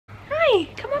Hi,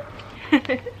 come on. What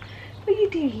are you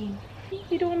doing?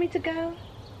 You don't want me to go?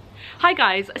 Hi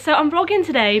guys, so I'm vlogging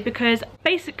today because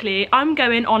basically I'm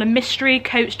going on a mystery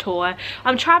coach tour.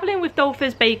 I'm travelling with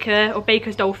Dolphins Baker, or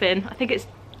Bakers Dolphin, I think it's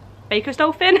Bakers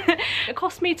Dolphin. It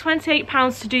cost me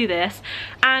 £28 to do this,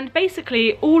 and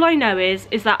basically all I know is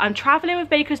that I'm travelling with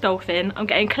Bakers Dolphin, I'm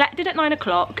getting collected at 9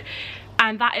 o'clock,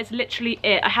 and that is literally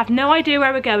it. I have no idea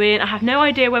where we're going, I have no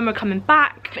idea when we're coming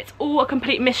back. It's all a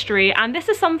complete mystery, and this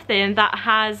is something that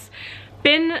has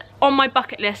been on my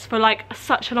bucket list for like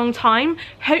such a long time.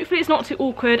 Hopefully it's not too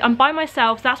awkward. I'm by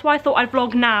myself, so that's why I thought I'd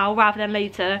vlog now rather than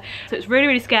later. So it's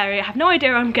really scary. I have no idea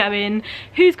where I'm going,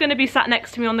 who's going to be sat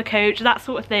next to me on the coach, that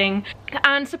sort of thing.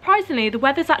 And surprisingly the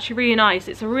weather's actually really nice.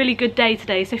 It's a really good day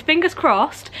today, so fingers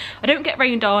crossed I don't get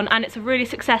rained on and it's a really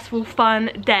successful, fun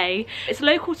day. It's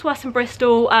local to us in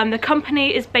Bristol. The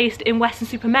company is based in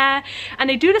Weston-super-Mare, and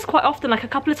they do this quite often, like a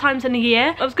couple of times in a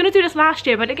year. I was going to do this last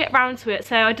year but I didn't get round to it,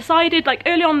 so I decided like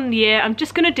early on in the year I'm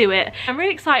just going to do it. I'm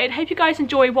really excited. Hope you guys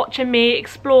enjoy watching me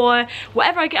explore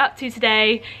whatever I get up to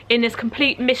today in this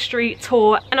complete mystery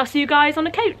tour, and I'll see you guys on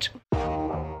the coach.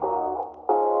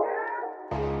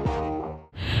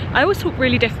 I always talk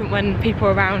really different when people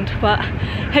are around, but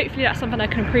hopefully that's something I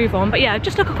can improve on. But yeah,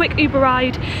 just took a quick Uber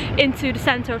ride into the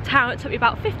centre of town. It took me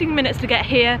about 15 minutes to get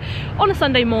here on a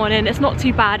Sunday morning. It's not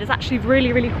too bad. It's actually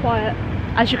really quiet,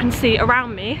 as you can see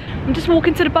around me. I'm just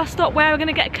walking to the bus stop where we're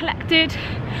gonna get collected.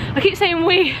 I keep saying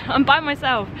we, I'm by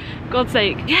myself, God's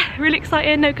sake. Yeah, really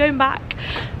excited, no going back.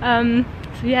 So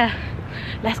yeah,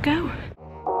 let's go.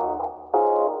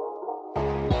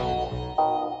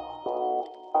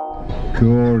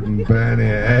 Gordon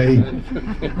Bennett, eh?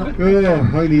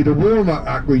 Oh, I need a warm-up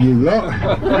act with you lot.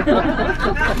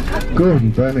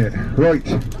 Gordon Bennett. Right,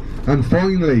 and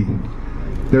finally,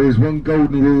 there is one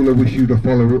golden rule I wish you to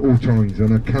follow at all times,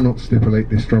 and I cannot stipulate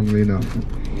this strongly enough.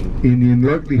 In the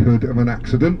unlikelihood of an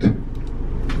accident,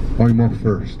 I'm off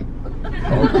first.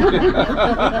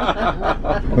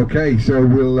 Okay, so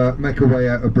we'll make our way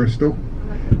out of Bristol.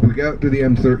 We'll go out to the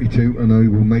M32 and I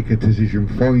will make a decision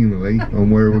finally on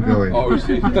where we're going.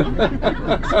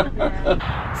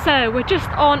 So we're just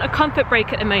on a comfort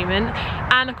break at the moment,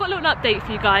 and I've got a little update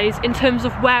for you guys in terms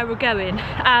of where we're going.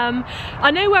 I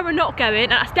know where we're not going,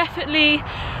 and that's definitely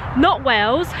not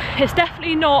Wales. It's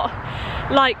definitely not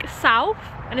like south,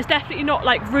 and it's definitely not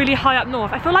like really high up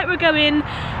north. I feel like we're going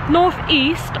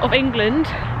northeast of England,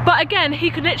 but again,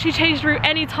 he could literally change the route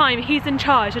any time. He's in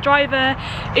charge. The driver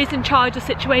is in charge of the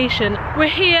situation. We're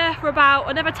here for about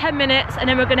another 10 minutes and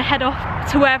then we're gonna head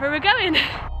off to wherever we're going.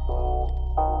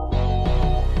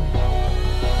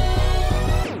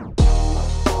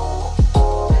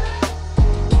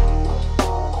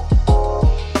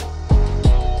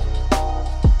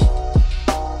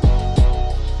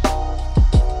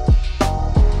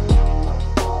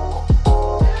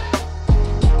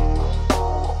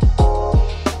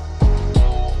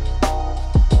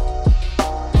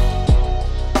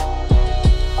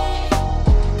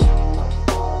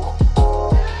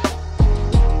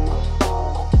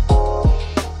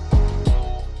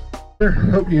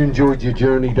 Hope you enjoyed your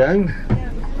journey down.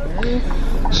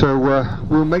 So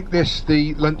we'll make this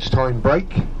the lunchtime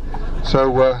break.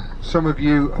 So some of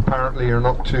you apparently are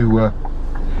not too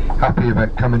happy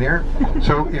about coming here.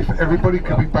 So if everybody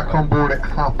could be back on board at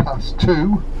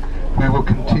 2:30, we will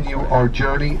continue our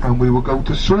journey and we will go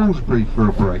to Salisbury for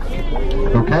a break.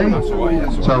 Okay?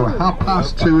 So at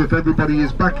 2:30, if everybody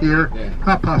is back here,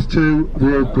 2:30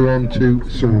 we'll go on to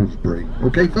Salisbury.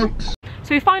 Okay folks?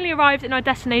 So we finally arrived in our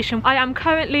destination. I am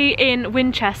currently in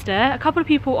Winchester. A couple of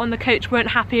people on the coach weren't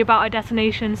happy about our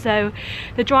destination, so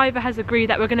the driver has agreed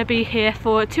that we're going to be here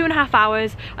for 2.5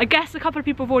 hours. I guess a couple of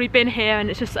people have already been here and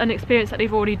it's just an experience that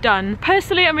they've already done.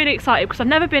 Personally, I'm really excited because I've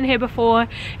never been here before.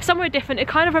 It's somewhere different. It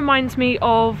kind of reminds me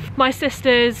of my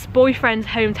sister's boyfriend's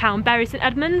hometown, Bury St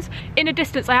Edmunds. In the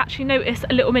distance, I actually noticed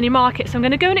a little mini market, so I'm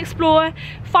going to go and explore,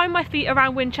 find my feet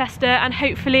around Winchester, and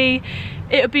hopefully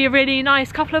it'll be a really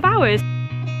nice couple of hours.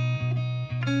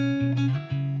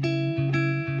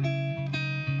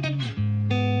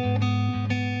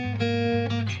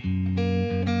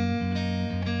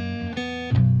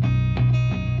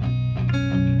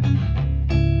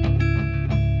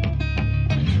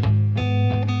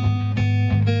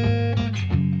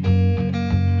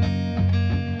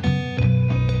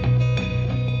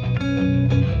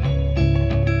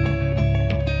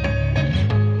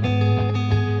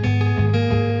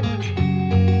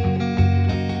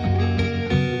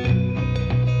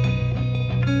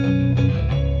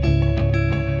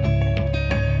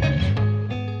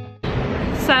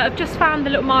 So I've just found the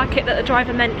little market that the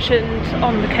driver mentioned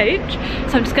on the coach,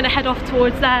 so I'm just going to head off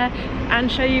towards there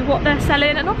and show you what they're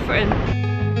selling and offering.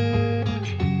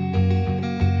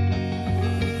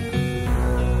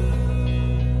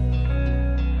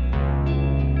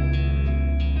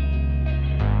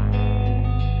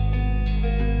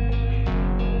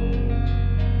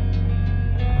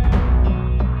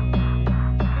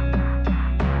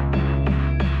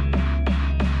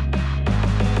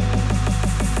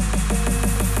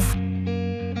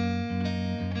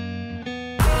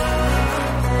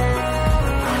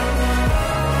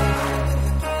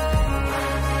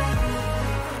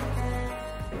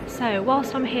 So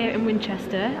whilst I'm here in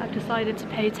Winchester, I've decided to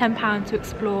pay £10 to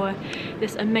explore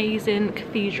this amazing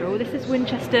cathedral. This is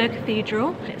Winchester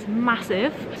Cathedral. It's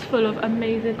massive. It's full of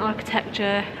amazing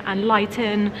architecture and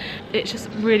lighting. It's just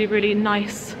really, really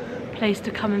nice place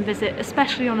to come and visit,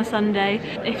 especially on a Sunday.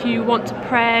 If you want to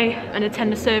pray and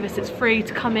attend a service, it's free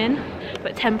to come in,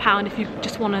 but £10 if you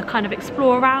just want to kind of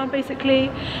explore around, basically.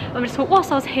 I just thought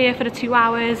whilst I was here for the 2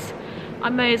 hours, I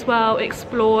may as well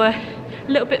explore a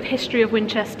little bit of history of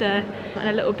Winchester and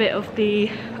a little bit of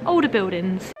the older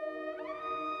buildings.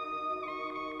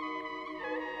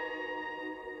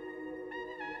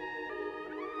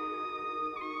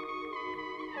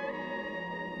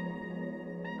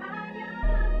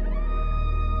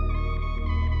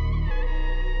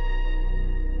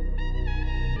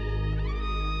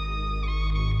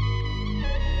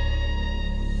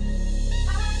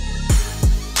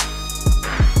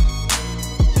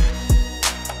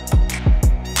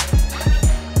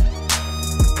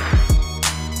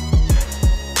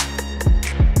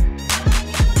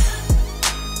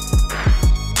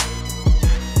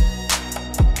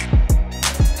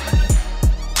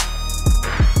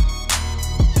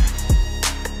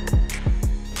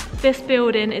 This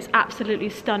building is absolutely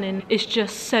stunning. It's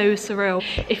just so surreal.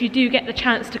 If you do get the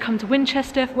chance to come to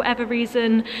Winchester for whatever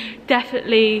reason,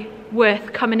 definitely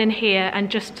worth coming in here and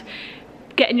just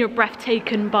getting your breath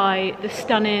taken by the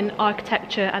stunning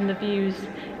architecture and the views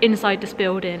inside this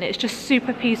building. It's just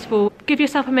super peaceful. Give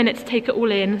yourself a minute to take it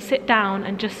all in, sit down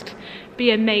and just be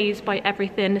amazed by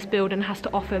everything this building has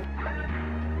to offer.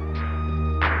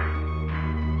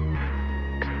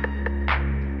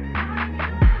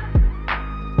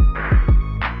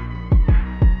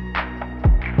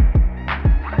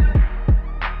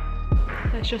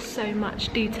 There's just so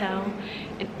much detail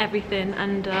in everything,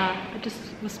 and I just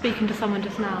was speaking to someone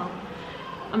just now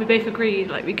and we both agreed,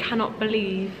 like, we cannot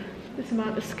believe this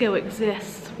amount of skill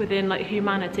exists within like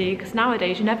humanity, because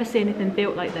nowadays you never see anything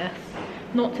built like this,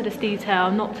 not to this detail,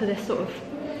 not to this sort of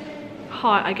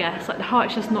heart, I guess. Like the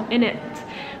heart's just not in it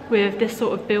with this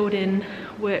sort of building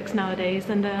works nowadays,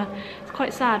 and it's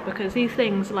quite sad because these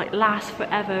things like last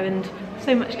forever and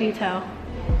so much detail.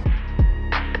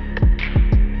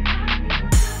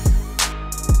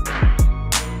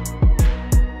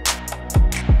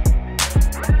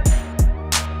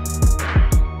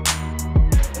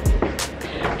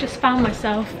 Found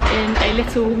myself in a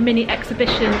little mini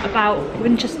exhibition about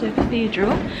Winchester Cathedral,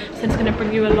 so I'm just going to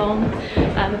bring you along.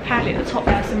 Apparently at the top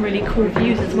there's some really cool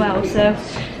views as well, so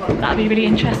that'll be really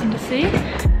interesting to see.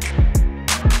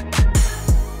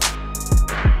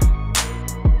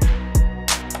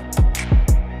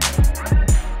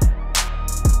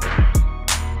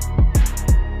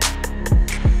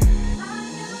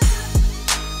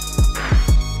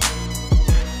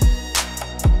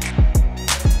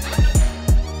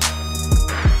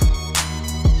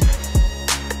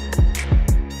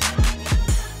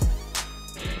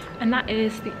 And that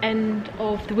is the end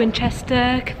of the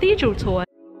Winchester Cathedral tour.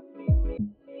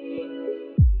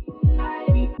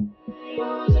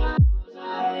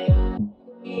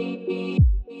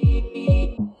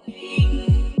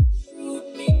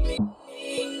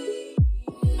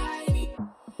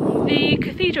 The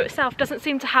cathedral itself doesn't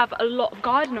seem to have a lot of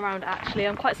garden around it, actually.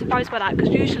 I'm quite surprised by that,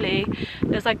 because usually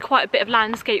there's like quite a bit of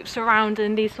landscape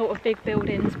surrounding these sort of big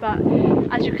buildings, but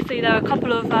as you can see there are a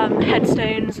couple of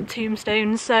headstones and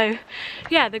tombstones, so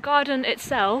yeah, the garden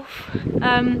itself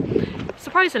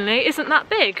surprisingly isn't that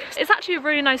big. It's actually a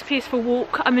really nice peaceful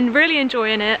walk. I'm really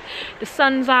enjoying it. The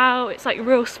sun's out, it's like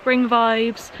real spring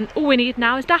vibes, and all we need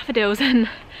now is daffodils, and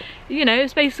you know,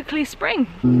 it's basically spring.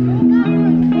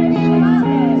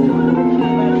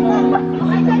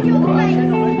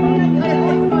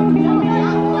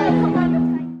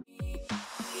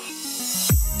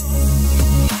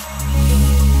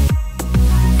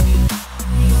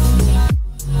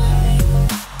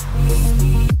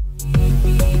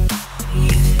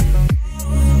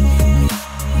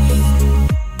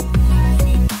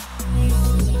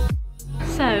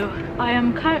 I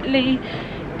am currently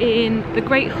in the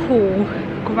Great Hall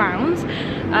grounds.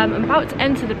 I'm about to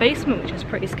enter the basement, which is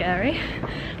pretty scary,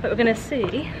 but we're going to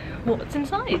see what's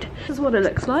inside. This is what it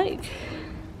looks like.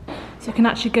 So you can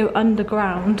actually go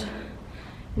underground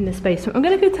in this basement. I'm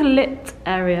going to go to the lit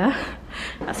area.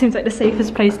 That seems like the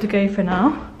safest place to go for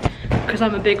now, because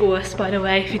I'm a big wuss, by the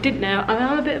way. If you didn't know,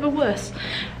 I'm a bit of a wuss.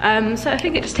 So I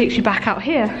think it just takes you back out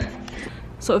here.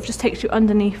 Sort of just takes you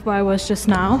underneath where I was just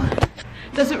now.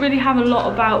 Doesn't really have a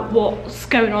lot about what's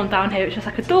going on down here. It's just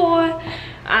like a door,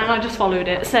 and I just followed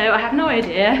it. So I have no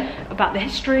idea about the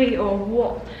history or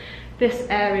what this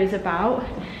area is about.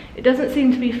 It doesn't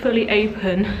seem to be fully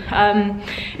open.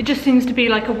 It just seems to be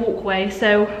like a walkway.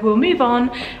 So we'll move on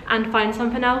and find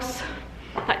something else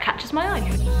that catches my eye.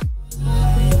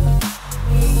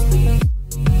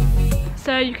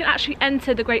 So you can actually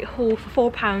enter the Great Hall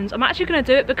for £4. I'm actually going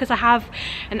to do it because I have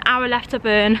an hour left to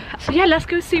burn. So yeah, let's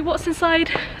go see what's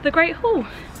inside the Great Hall.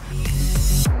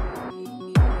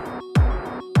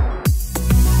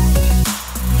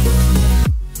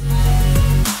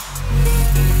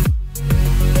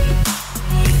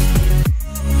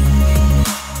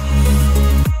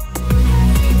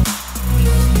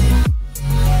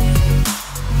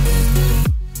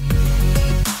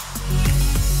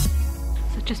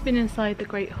 Been inside the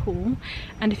Great Hall,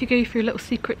 and if you go through a little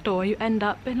secret door you end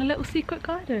up in a little secret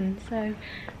garden. So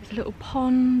there's a little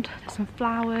pond, there's some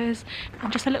flowers,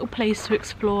 and just a little place to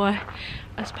explore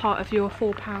as part of your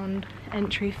 £4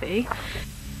 entry fee.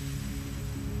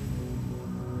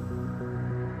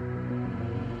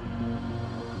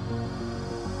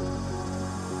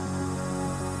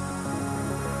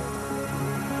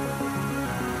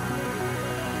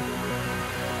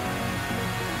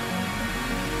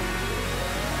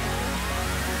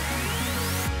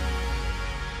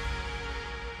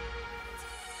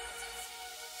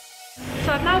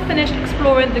 So I've now finished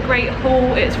exploring the Great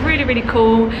Hall. It's really, really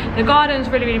cool. The garden's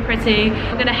really, really pretty.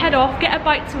 I'm gonna head off, get a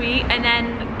bite to eat, and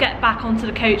then get back onto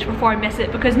the coach before I miss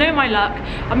it, because know my luck,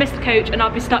 I'll miss the coach and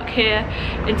I'll be stuck here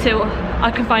until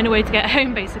I can find a way to get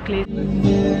home, basically. You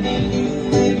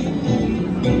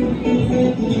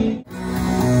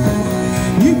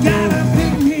gotta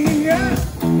pick me up.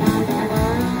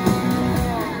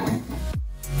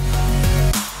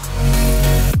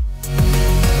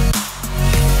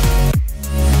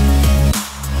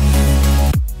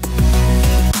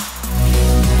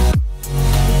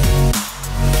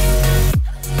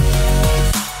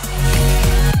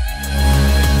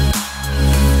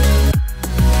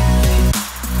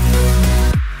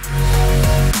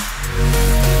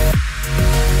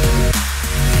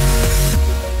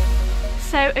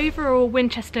 Overall,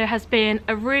 Winchester has been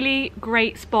a really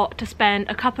great spot to spend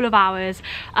a couple of hours.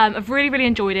 I've really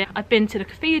enjoyed it. I've been to the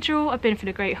cathedral, I've been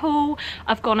through the Great Hall,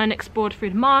 I've gone and explored through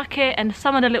the market and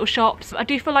some of the little shops. I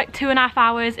do feel like 2.5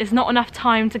 hours is not enough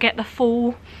time to get the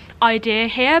full idea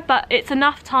here, but it's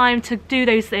enough time to do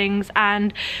those things,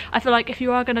 and I feel like if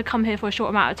you are going to come here for a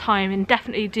short amount of time, then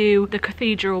definitely do the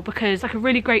cathedral, because it's like a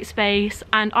really great space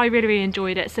and I really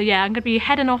enjoyed it. So yeah, I'm going to be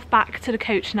heading off back to the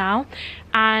coach now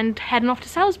and heading off to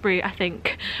Salisbury. I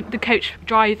think the coach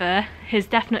driver has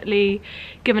definitely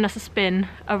given us a spin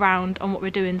around on what we're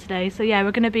doing today. So yeah,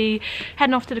 we're going to be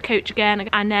heading off to the coach again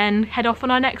and then head off on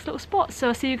our next little spot. So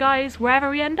I'll see you guys wherever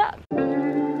we end up.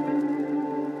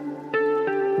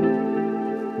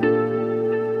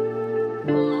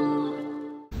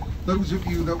 Those of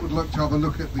you that would like to have a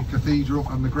look at the cathedral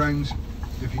and the grounds,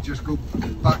 if you just go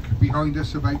back behind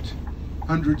us about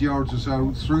 100 yards or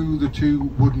so, through the 2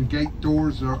 wooden gate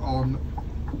doors that are on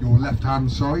your left hand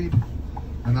side,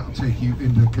 and that'll take you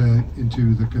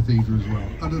into the cathedral as well.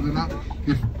 Other than that,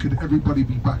 could everybody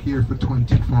be back here for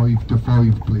 25 to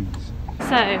 5 please?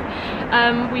 So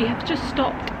we have just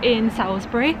stopped in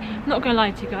Salisbury. I'm not gonna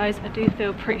lie to you guys, I do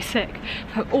feel pretty sick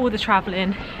from all the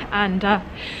travelling and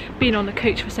being on the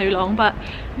coach for so long, but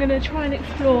I'm gonna try and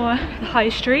explore the high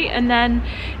street, and then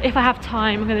if I have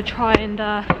time I'm gonna try and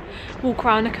walk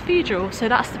around the cathedral. So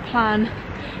that's the plan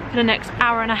for the next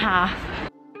hour and a half.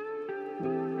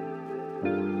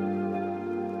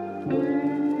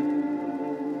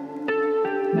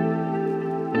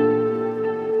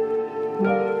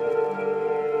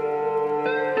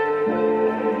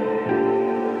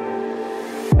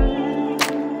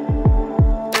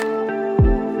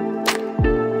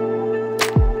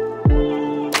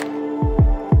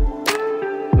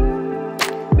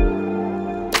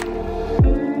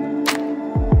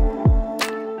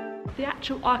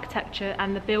 Architecture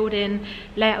and the building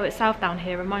layout itself down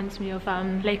here reminds me of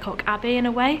Laycock Abbey in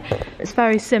a way. It's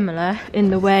very similar in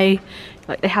the way,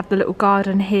 like they have the little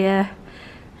garden here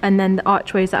and then the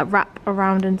archways that wrap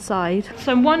around inside.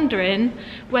 So I'm wondering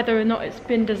whether or not it's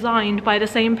been designed by the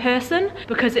same person,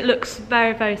 because it looks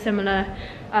very similar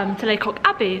to Laycock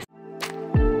Abbey.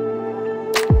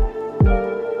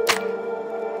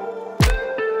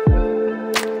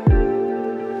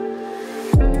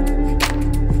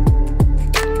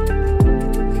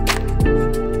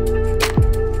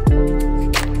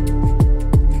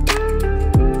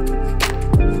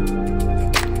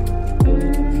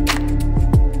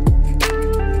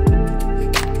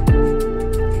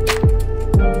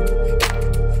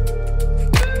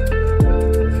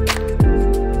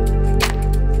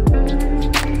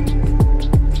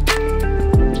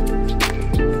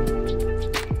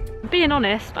 being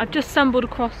honest, I've just stumbled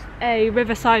across a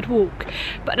riverside walk,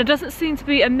 but there doesn't seem to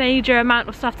be a major amount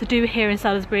of stuff to do here in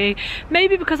Salisbury.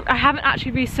 Maybe because I haven't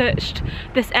actually researched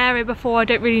this area before, I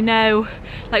don't really know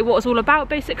like what it's all about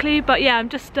basically. But yeah, I'm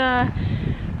just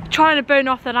trying to burn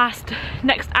off the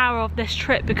next hour of this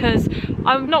trip, because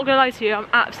I'm not gonna lie to you, I'm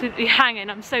absolutely hanging.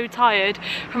 I'm so tired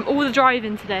from all the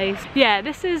driving today. Yeah,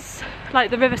 this is like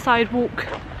the riverside walk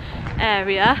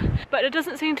area, but there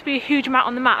doesn't seem to be a huge amount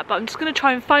on the map, but I'm just going to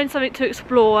try and find something to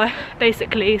explore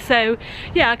basically. So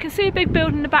yeah, I can see a big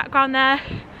building in the background there,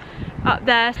 up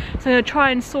there, so I'm going to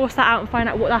try and source that out and find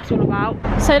out what that's all about.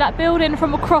 So that building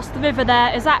from across the river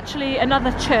there is actually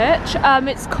another church.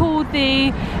 It's called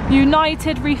the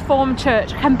United Reformed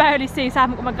Church. I can barely see, so I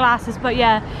haven't got my glasses, but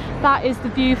yeah, that is the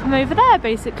view from over there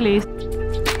basically.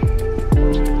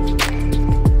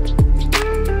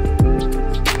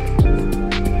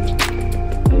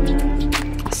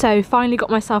 So finally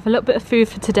got myself a little bit of food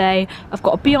for today. I've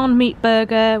got a Beyond Meat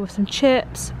burger with some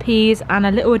chips, peas and a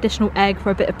little additional egg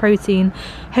for a bit of protein.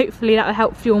 Hopefully that will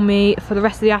help fuel me for the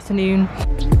rest of the afternoon.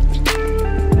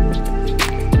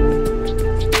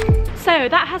 So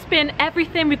that has been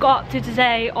everything we got up to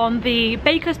today on the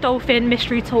Bakers Dolphin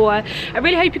mystery tour. I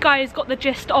really hope you guys got the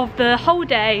gist of the whole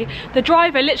day. The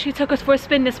driver literally took us for a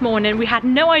spin this morning. We had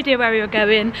no idea where we were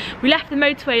going. We left the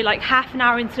motorway like half an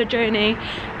hour into the journey,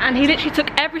 and he literally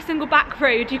took every single back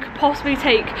road you could possibly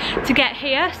take to get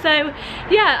here. So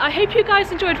yeah, I hope you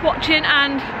guys enjoyed watching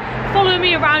and follow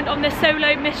me around on this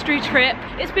solo mystery trip.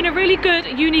 It's been a really good,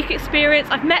 unique experience.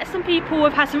 I've met some people,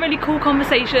 I've had some really cool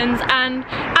conversations, and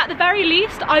at the very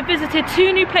least I've visited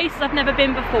 2 new places I've never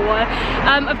been before.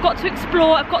 I've got to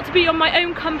explore, I've got to be on my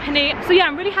own company. So yeah,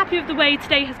 I'm really happy with the way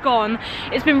today has gone.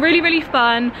 It's been really, really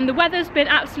fun, and the weather's been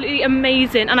absolutely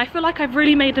amazing, and I feel like I've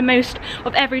really made the most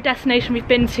of every destination we've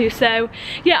been to. So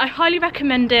yeah, I highly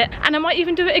recommend it, and I might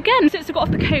even do it again. Since I got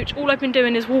off the coach, all I've been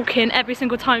doing is walking every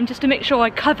single time just to make sure I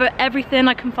cover everything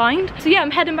I can find. So yeah,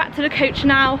 I'm heading back to the coach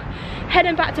now,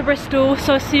 heading back to Bristol,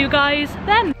 so I'll see you guys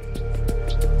then.